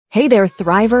Hey there,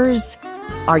 Thrivers!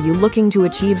 Are you looking to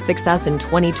achieve success in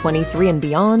 2023 and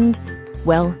beyond?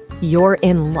 Well, you're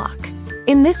in luck.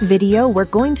 In this video, we're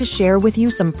going to share with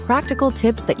you some practical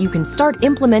tips that you can start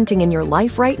implementing in your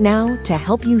life right now to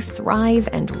help you thrive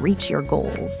and reach your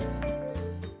goals.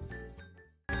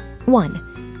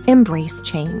 1. Embrace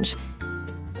change.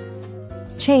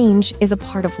 Change is a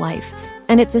part of life,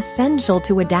 and it's essential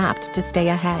to adapt to stay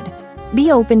ahead. Be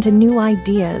open to new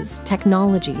ideas,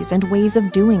 technologies, and ways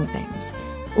of doing things.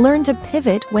 Learn to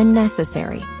pivot when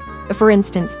necessary. For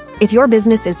instance, if your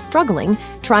business is struggling,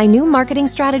 try new marketing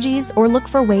strategies or look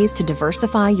for ways to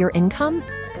diversify your income.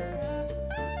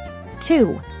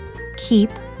 2.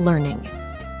 Keep learning.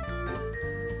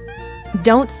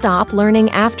 Don't stop learning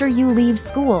after you leave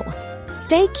school.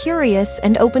 Stay curious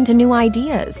and open to new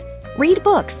ideas. Read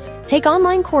books, take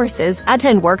online courses,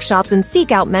 attend workshops, and seek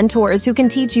out mentors who can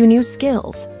teach you new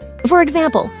skills. For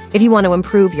example, if you want to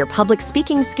improve your public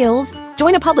speaking skills,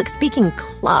 join a public speaking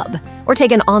club or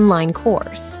take an online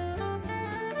course.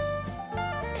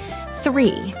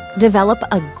 3. Develop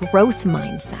a growth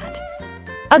mindset.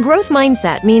 A growth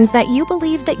mindset means that you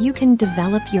believe that you can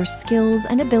develop your skills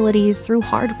and abilities through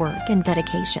hard work and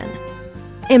dedication.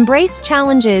 Embrace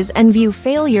challenges and view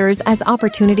failures as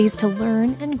opportunities to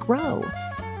learn and grow.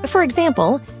 For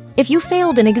example, if you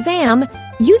failed an exam,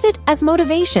 use it as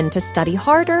motivation to study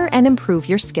harder and improve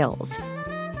your skills.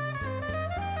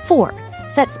 4.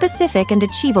 Set specific and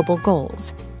achievable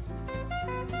goals.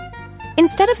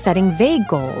 Instead of setting vague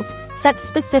goals, set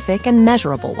specific and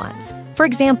measurable ones. For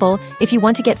example, if you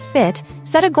want to get fit,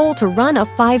 set a goal to run a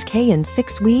 5K in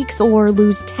 6 weeks or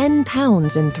lose 10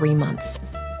 pounds in 3 months.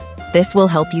 This will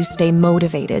help you stay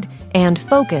motivated and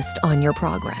focused on your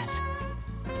progress.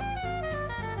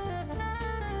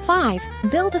 5.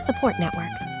 Build a support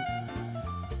network.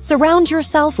 Surround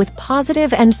yourself with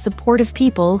positive and supportive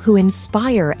people who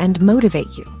inspire and motivate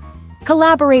you.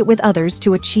 Collaborate with others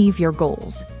to achieve your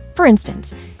goals. For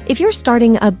instance, if you're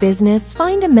starting a business,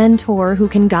 find a mentor who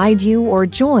can guide you or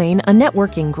join a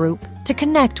networking group to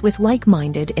connect with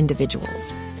like-minded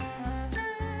individuals.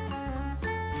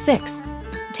 6.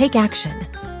 Take action.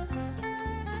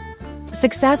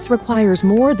 Success requires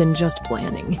more than just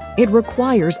planning. It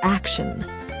requires action.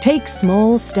 Take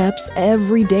small steps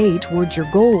every day towards your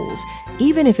goals,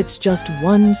 even if it's just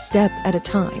one step at a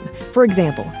time. For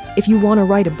example, if you want to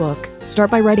write a book, start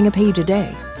by writing a page a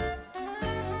day.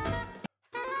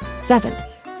 7.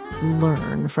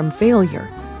 Learn from failure.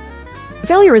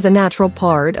 Failure is a natural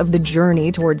part of the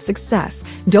journey towards success.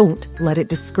 Don't let it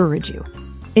discourage you.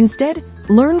 Instead,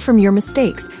 learn from your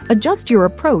mistakes, adjust your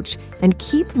approach, and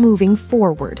keep moving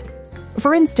forward.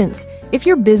 For instance, if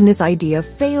your business idea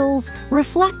fails,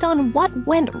 reflect on what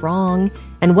went wrong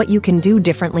and what you can do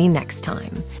differently next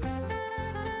time.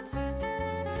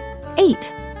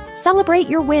 8. Celebrate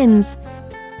your wins.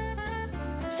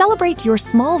 Celebrate your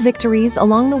small victories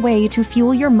along the way to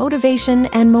fuel your motivation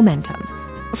and momentum.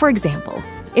 For example,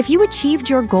 if you achieved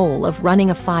your goal of running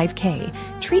a 5K,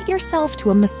 treat yourself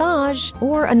to a massage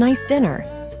or a nice dinner.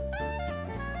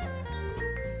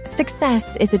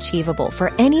 Success is achievable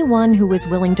for anyone who is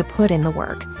willing to put in the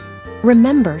work.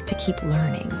 Remember to keep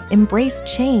learning, embrace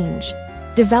change,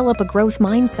 develop a growth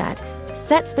mindset,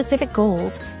 set specific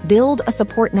goals, build a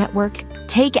support network,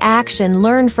 take action,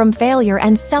 learn from failure,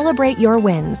 and celebrate your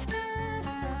wins.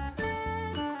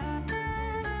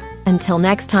 Until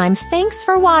next time, thanks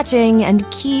for watching and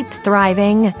keep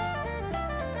thriving.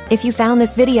 If you found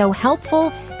this video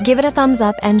helpful, give it a thumbs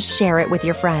up and share it with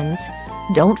your friends.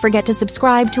 Don't forget to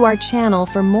subscribe to our channel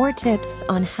for more tips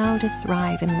on how to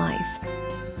thrive in life.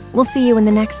 We'll see you in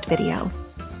the next video.